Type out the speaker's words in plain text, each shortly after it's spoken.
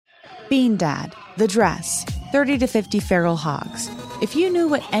Bean Dad, The Dress, 30 to 50 Feral Hogs. If you knew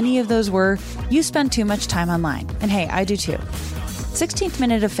what any of those were, you spend too much time online. And hey, I do too. 16th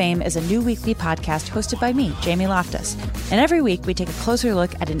Minute of Fame is a new weekly podcast hosted by me, Jamie Loftus. And every week we take a closer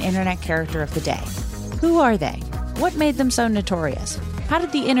look at an internet character of the day. Who are they? What made them so notorious? How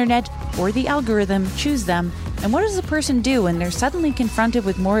did the internet or the algorithm choose them? And what does a person do when they're suddenly confronted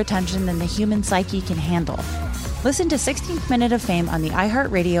with more attention than the human psyche can handle? Listen to 16th Minute of Fame on the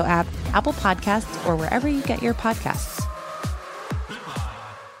iHeartRadio app, Apple Podcasts, or wherever you get your podcasts.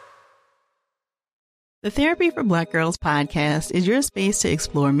 The Therapy for Black Girls podcast is your space to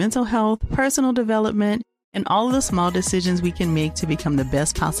explore mental health, personal development, and all of the small decisions we can make to become the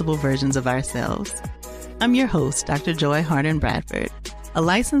best possible versions of ourselves. I'm your host, Dr. Joy Harden Bradford, a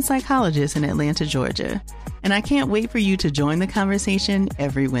licensed psychologist in Atlanta, Georgia, and I can't wait for you to join the conversation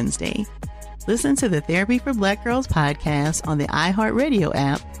every Wednesday. Listen to the Therapy for Black Girls podcast on the iHeartRadio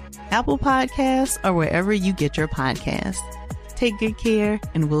app, Apple Podcasts, or wherever you get your podcasts. Take good care,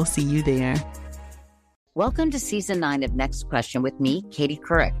 and we'll see you there. Welcome to Season 9 of Next Question with me, Katie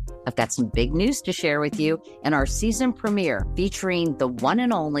Couric. I've got some big news to share with you in our season premiere featuring the one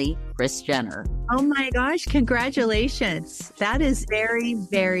and only Kris Jenner. Oh my gosh, congratulations. That is very,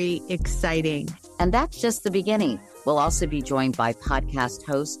 very exciting. And that's just the beginning. We'll also be joined by podcast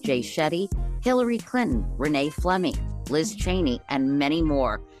host Jay Shetty, Hillary Clinton, Renee Fleming, Liz Cheney, and many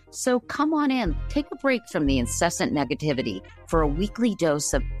more. So come on in, take a break from the incessant negativity for a weekly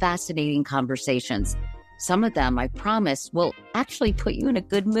dose of fascinating conversations. Some of them, I promise, will actually put you in a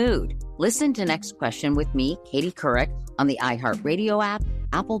good mood. Listen to Next Question with me, Katie Couric, on the iHeartRadio app,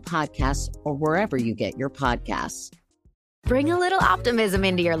 Apple Podcasts, or wherever you get your podcasts. Bring a little optimism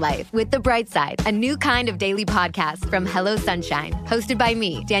into your life with The Bright Side, a new kind of daily podcast from Hello Sunshine, hosted by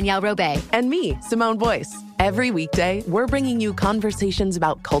me, Danielle Robay. And me, Simone Boyce. Every weekday, we're bringing you conversations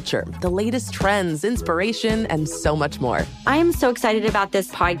about culture, the latest trends, inspiration, and so much more. I am so excited about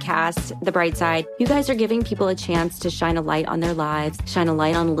this podcast, The Bright Side. You guys are giving people a chance to shine a light on their lives, shine a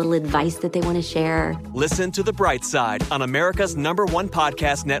light on a little advice that they want to share. Listen to The Bright Side on America's #1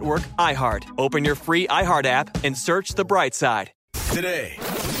 podcast network, iHeart. Open your free iHeart app and search The Bright Side. Today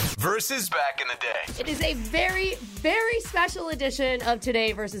versus back in the day. It is a very, very special edition of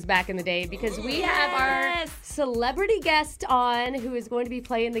Today versus Back in the Day because we have our celebrity guest on who is going to be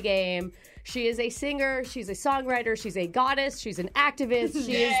playing the game. She is a singer, she's a songwriter, she's a goddess, she's an activist,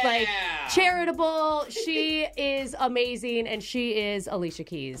 she is like charitable, she is amazing, and she is Alicia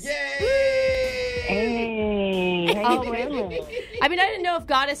Keys. Hey, how you doing? I mean, I didn't know if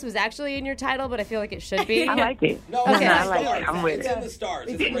goddess was actually in your title, but I feel like it should be. I like it. No, okay. I like it. I'm with it. It's in the stars.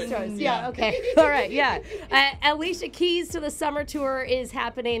 It's in the stars. Yeah, okay. All right, yeah. Alicia Keys to the Summer Tour is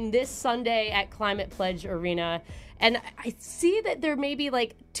happening this Sunday at Climate Pledge Arena. And I see that there may be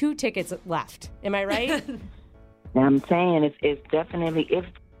like 2 tickets left. Am I right? I'm saying it's definitely,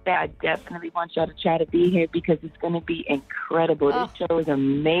 I definitely want y'all to try to be here because it's going to be incredible. This show is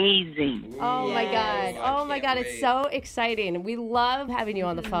amazing. Oh, my God. Oh, my God. It's so exciting. We love having you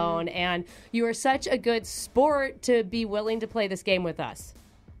on the phone, and you are such a good sport to be willing to play this game with us.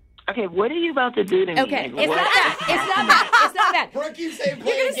 Okay, what are you about to do to me? Okay, it's not bad. It's not bad. It's not bad. Brooke keeps saying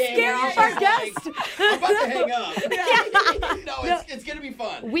play a game. You're going to scare our guest. I'm about to hang up. It's going to be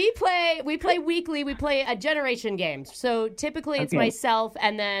fun. We play weekly. We play a generation game. So typically it's myself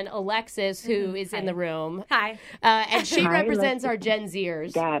and then Alexis, who is in the room. Hi. And she represents Alexis. our Gen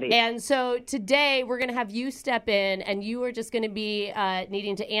Zers. Got it. And so today we're going to have you step in, and you are just going to be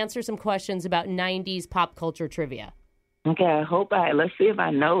needing to answer some questions about 90s pop culture trivia. Okay, let's see if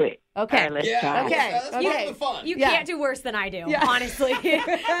I know it. Okay. All right, let's try. Okay. That's part of the fun. You can't do worse than I do, honestly.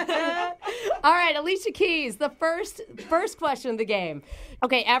 All right, Alicia Keys, the first question of the game.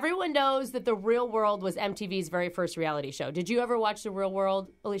 Okay, everyone knows that The Real World was MTV's very first reality show. Did you ever watch The Real World,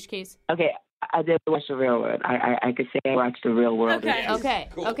 Alicia Keys? Okay, I did watch The Real World. I could say I watched The Real World. Okay.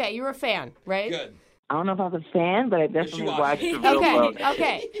 Cool. Okay, you're a fan, right? Good. I don't know if I was a fan, but I definitely watched The Real World.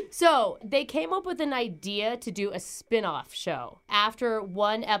 Okay. So they came up with an idea to do a spin-off show after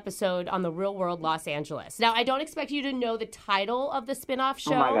one episode on The Real World Los Angeles. Now, I don't expect you to know the title of the spin-off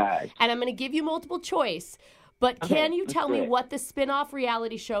show. Oh, my gosh. And I'm going to give you multiple choice. But can you tell me what the spin-off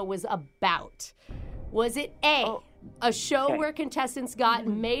reality show was about? Was it A, a show where contestants got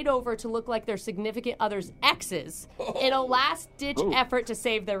made over to look like their significant other's exes in a last-ditch effort to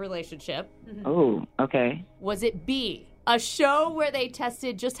save their relationship? Oh, okay. Was it B, a show where they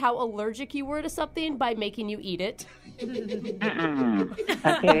tested just how allergic you were to something by making you eat it?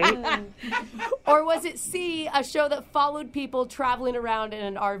 Okay. Or was it C, a show that followed people traveling around in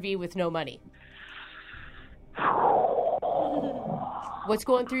an RV with no money? What's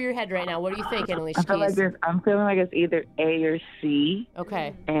going through your head right now? What are you thinking, Alicia? I'm feeling like it's either A or C.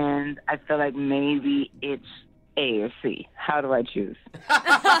 Okay. And I feel like maybe it's A or C. How do I choose? You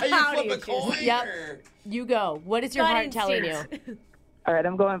flip a coin? Yep. You go. What is your heart telling you? All right,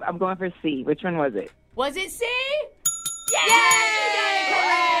 I'm going for C. Which one was it? Was it C? Yay!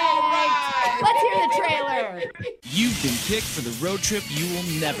 Correct! Let's hear the trailer. You've been picked for the road trip you will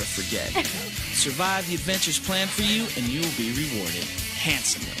never forget. Survive the adventures planned for you, and you'll be rewarded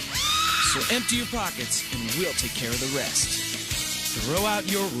handsomely. So empty your pockets, and we'll take care of the rest. Throw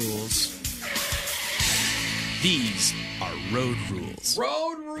out your rules. These are road rules.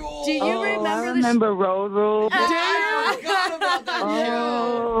 Road rules. Do you remember I remember road rules. I forgot about that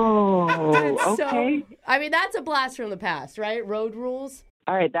show. Okay. I mean, that's a blast from the past, right? Road rules.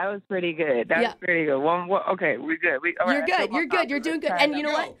 All right, that was pretty good. That was pretty good. Okay, we're good. You're good. You're good. You're doing good. And you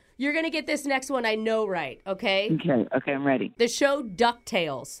know what? You're going to get this next one I know right, okay? Okay, I'm ready. The show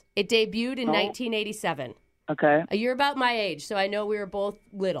DuckTales. It debuted in 1987. Okay. You're about my age, so I know we were both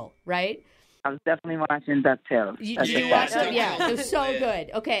little, right? I was definitely watching DuckTales. Did you watch it? Yeah, it was so good.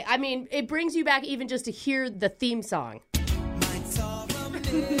 Okay, I mean, it brings you back even just to hear the theme song.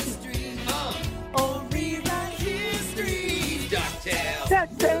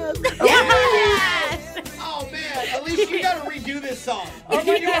 DuckTales. Yes! Oh, man. Alicia, you got to redo this song. Oh,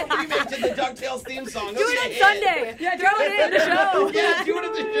 my God. Remake to the DuckTales theme song. Do it on Sunday. Yeah, throw it in the show. Yeah, do it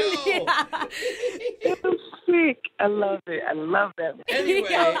at the show. It was sick. I love it. I love that. Anyway.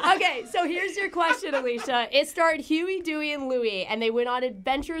 Okay, so here's your question, Alicia. It starred Huey, Dewey, and Louie, and they went on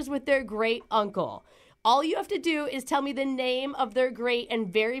adventures with their great uncle. All you have to do is tell me the name of their great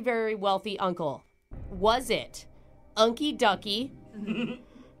and very, very wealthy uncle. Was it Unky Ducky,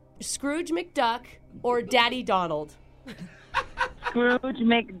 Scrooge McDuck, or Daddy Donald? Scrooge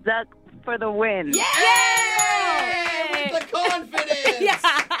McDuck for the win. Yay! With the confidence. Yeah.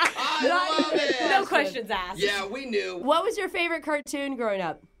 I love it. No questions asked. Yeah, we knew. What was your favorite cartoon growing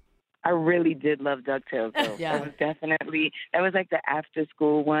up? I really did love DuckTales, though. Yeah. That was like the after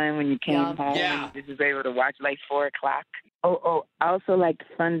school one when you came home and you just was able to watch like 4 o'clock. Oh, I also liked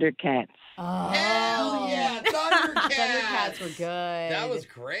Thundercats. Oh. Hell yeah, Thundercats. Thundercats were good. That was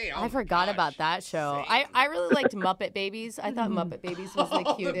great. Oh, I forgot about that show. I really liked Muppet Babies. I thought Muppet Babies was the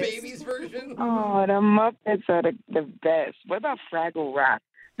cutest. The babies version? Oh, the Muppets are the best. What about Fraggle Rock?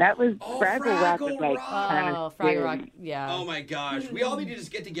 That was Fraggle Rock was like kind of Fraggle Rock, yeah. Oh my gosh, we all need to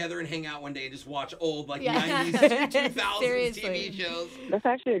just get together and hang out one day and just watch old 90s, 2000s TV shows. That's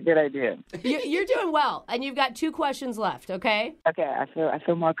actually a good idea. You're doing well, and you've got 2 questions left. Okay. Okay, I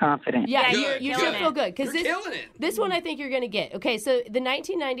feel more confident. Yeah, you should feel good because killing it. This one I think you're gonna get. Okay, so the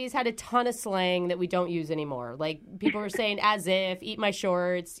 1990s had a ton of slang that we don't use anymore. Like people were saying "as if," "eat my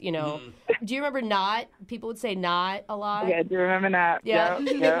shorts." You know. Do you remember "not"? People would say "not" a lot. Yeah, do you remember "not"? Yeah.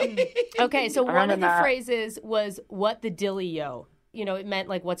 Okay, so one of the that. phrases was "what the dilly-yo." You know, it meant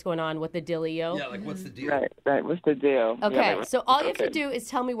like what's going on, what the dilly-yo. Yeah, like what's the deal? Right, what's the deal? Okay, yeah, so all you have to do is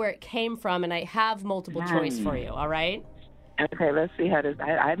tell me where it came from, and I have multiple choice for you, all right? Okay, let's see how this,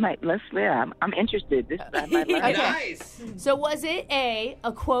 I'm interested. I might like Okay. Nice. So was it A,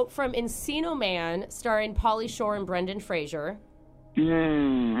 a quote from Encino Man starring Pauly Shore and Brendan Fraser?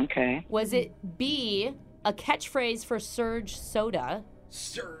 Okay. Was it B, a catchphrase for Surge Soda?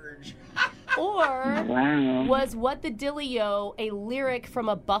 Surge. Or Wow. was "What the Dilly-O" a lyric from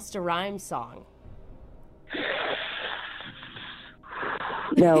a Busta Rhymes song?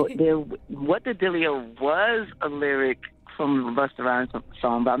 No, What the Dilly-O was a lyric from a Busta Rhymes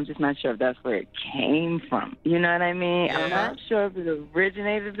song, but I'm just not sure if that's where it came from. You know what I mean? Yeah. I'm not sure if it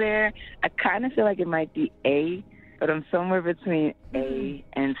originated there. I kind of feel like it might be A, but I'm somewhere between A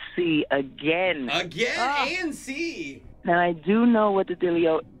and C again. A and C. Now, I do know What the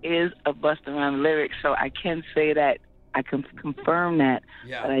Dilly-O is a Busta Rhymes lyric, so I can say that. I can confirm that,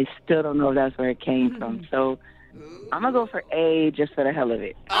 but I still don't know if that's where it came from. So I'm going to go for A just for the hell of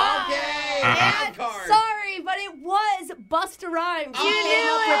it. Okay. Yeah, sorry, but it was Busta Rhymes who came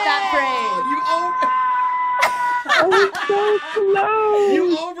up with that phrase. I was so close. You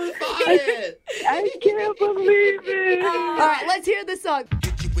overthought it. I can't believe it. All right, let's hear the song.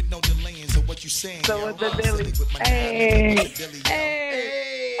 So what's the Dilly? Hey.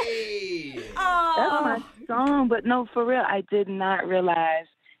 That's my song, but no, for real, I did not realize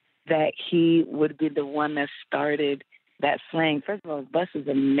that he would be the one that started that slang. First of all, his bus is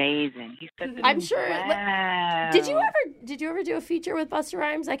amazing. He's such I'm sure. Wow. Did you ever do a feature with Busta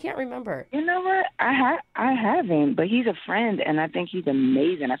Rhymes? I can't remember. You know what? I haven't, but he's a friend, and I think he's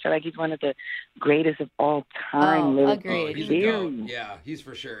amazing. I feel like he's one of the greatest of all time. Agreed. He's a goat. Yeah, he's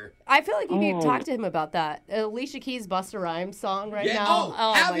for sure. I feel like you need to talk to him about that. Alicia Keys' Busta Rhymes song right now.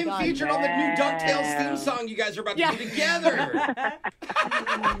 Oh, have him featured on the new DuckTales theme song you guys are about to do together.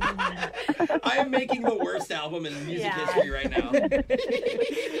 I am making the worst album in music history right now.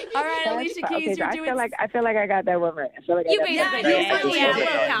 All right, Alicia Keys, you're doing. I feel like I got that one right. I feel like you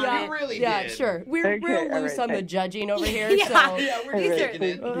you really did. Yeah, sure. We're loose on the judging over here. We're taking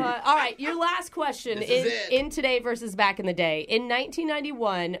it. All right, your last question in Today versus Back in the Day. In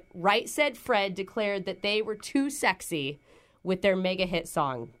 1991, Right Said Fred declared that they were too sexy with their mega hit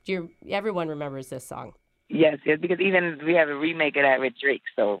song. Everyone remembers this song. Yes, because even we have a remake of that with Drake.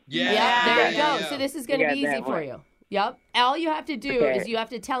 So there you go. So this is going to be easy for you. Yep. All you have to do is you have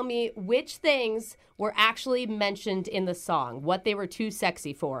to tell me which things were actually mentioned in the song, what they were too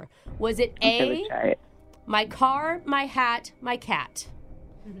sexy for. Was it A, my car, my hat, my cat?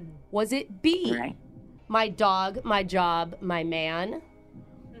 Was it B, my dog, my job, my man?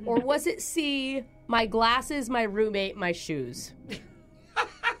 Or was it C, my glasses, my roommate, my shoes?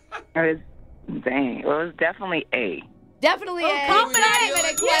 Well, it was definitely A. Definitely A. Confident.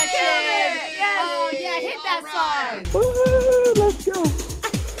 Yes. Oh, yeah, hit that song. Woo, let's go. I'm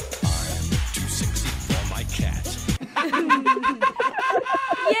too sexy for my cat.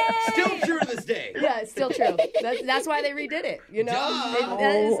 Still true to this day. Yeah, it's still true. That's why they redid it, you know?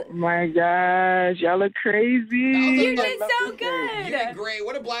 Oh, my gosh. Y'all are crazy. You did so good. You did great.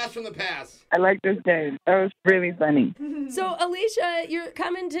 What a blast from the past. I like this game. That was really funny. So, Alicia, you're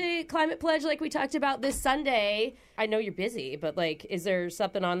coming to Climate Pledge like we talked about this Sunday. I know you're busy, but, is there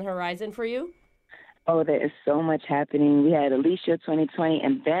something on the horizon for you? Oh, there is so much happening. We had Alicia 2020,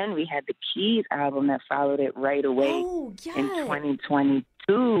 and then we had the Keys album that followed it right away in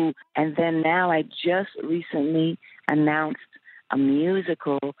 2022. And then now I just recently announced a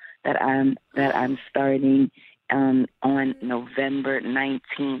musical that I'm starting on November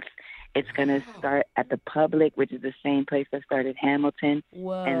 19th. It's going to start at the Public, which is the same place that started Hamilton.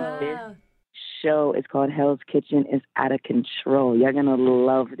 Whoa. And this show is called Hell's Kitchen. It's out of control. You're going to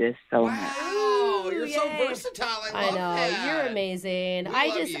love this so much. Wow, you're so versatile. I love that. You're amazing.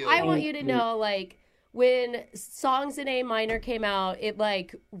 You. I want you to know, when Songs in A Minor came out, it,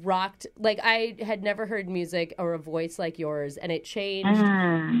 rocked. I had never heard music or a voice like yours, and it changed.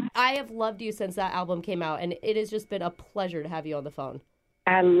 I have loved you since that album came out, and it has just been a pleasure to have you on the phone.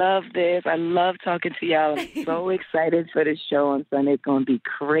 I love this. I love talking to y'all. I'm so excited for this show on Sunday. It's going to be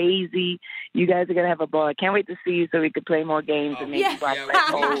crazy. You guys are going to have a ball. I can't wait to see you so we can play more games and maybe watch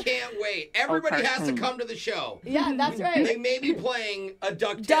we can't wait. Everybody has to come to the show. Yeah, that's right. They may be playing a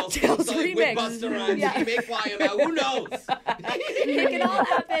DuckTales remix with Busta Rhymes. Yeah. He may fly him out. Who knows? It can all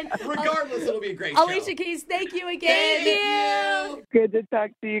happen. Regardless, it'll be a great show. Alicia Keys, thank you again. Thank you. Good to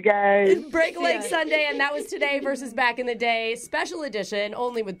talk to you guys. Break a Leg Sunday, and that was Today versus Back in the Day. Special edition,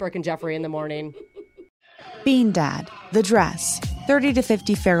 only with Brooke and Jeffrey in the morning. Bean Dad, The Dress, 30 to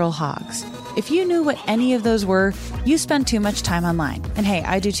 50 Feral Hogs. If you knew what any of those were, you spend too much time online. And hey,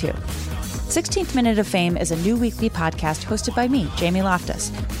 I do too. 16th Minute of Fame is a new weekly podcast hosted by me, Jamie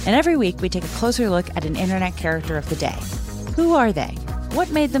Loftus. And every week we take a closer look at an internet character of the day. Who are they?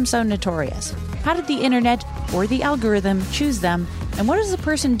 What made them so notorious? How did the internet or the algorithm choose them? And what does a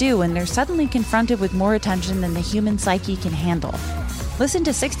person do when they're suddenly confronted with more attention than the human psyche can handle? Listen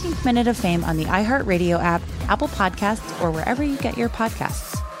to 16th Minute of Fame on the iHeartRadio app, Apple Podcasts, or wherever you get your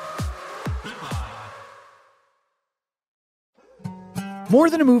podcasts. More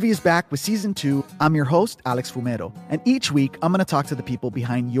Than a Movie is back with Season 2. I'm your host, Alex Fumero. And each week, I'm going to talk to the people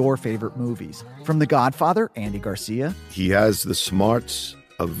behind your favorite movies. From The Godfather, Andy Garcia. He has the smarts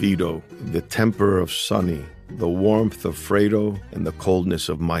of Vito, the temper of Sonny, the warmth of Fredo, and the coldness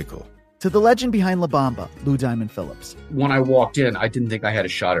of Michael. To the legend behind La Bamba, Lou Diamond Phillips. When I walked in, I didn't think I had a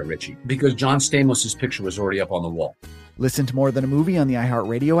shot at Richie because John Stamos' picture was already up on the wall. Listen to More Than a Movie on the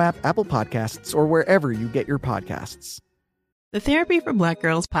iHeartRadio app, Apple Podcasts, or wherever you get your podcasts. The Therapy for Black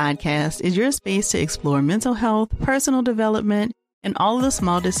Girls podcast is your space to explore mental health, personal development, and all of the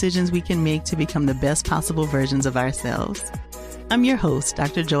small decisions we can make to become the best possible versions of ourselves. I'm your host,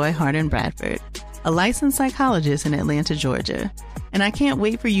 Dr. Joy Harden Bradford, a licensed psychologist in Atlanta, Georgia, and I can't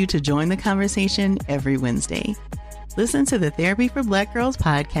wait for you to join the conversation every Wednesday. Listen to the Therapy for Black Girls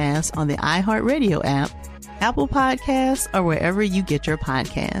podcast on the iHeartRadio app, Apple Podcasts, or wherever you get your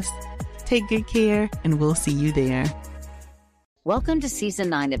podcasts. Take good care, and we'll see you there. Welcome to Season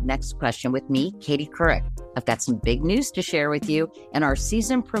 9 of Next Question with me, Katie Couric. I've got some big news to share with you in our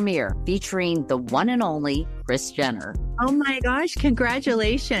season premiere featuring the one and only Kris Jenner. Oh my gosh,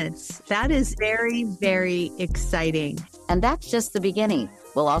 congratulations. That is very, very exciting. And that's just the beginning.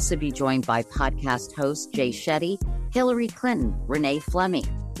 We'll also be joined by podcast host Jay Shetty, Hillary Clinton, Renee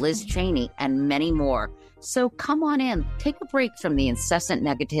Fleming, Liz Cheney, and many more. So come on in, take a break from the incessant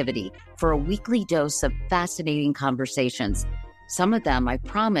negativity for a weekly dose of fascinating conversations. Some of them, I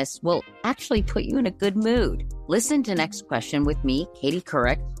promise, will actually put you in a good mood. Listen to Next Question with me, Katie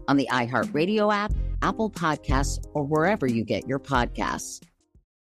Couric, on the iHeartRadio app, Apple Podcasts, or wherever you get your podcasts.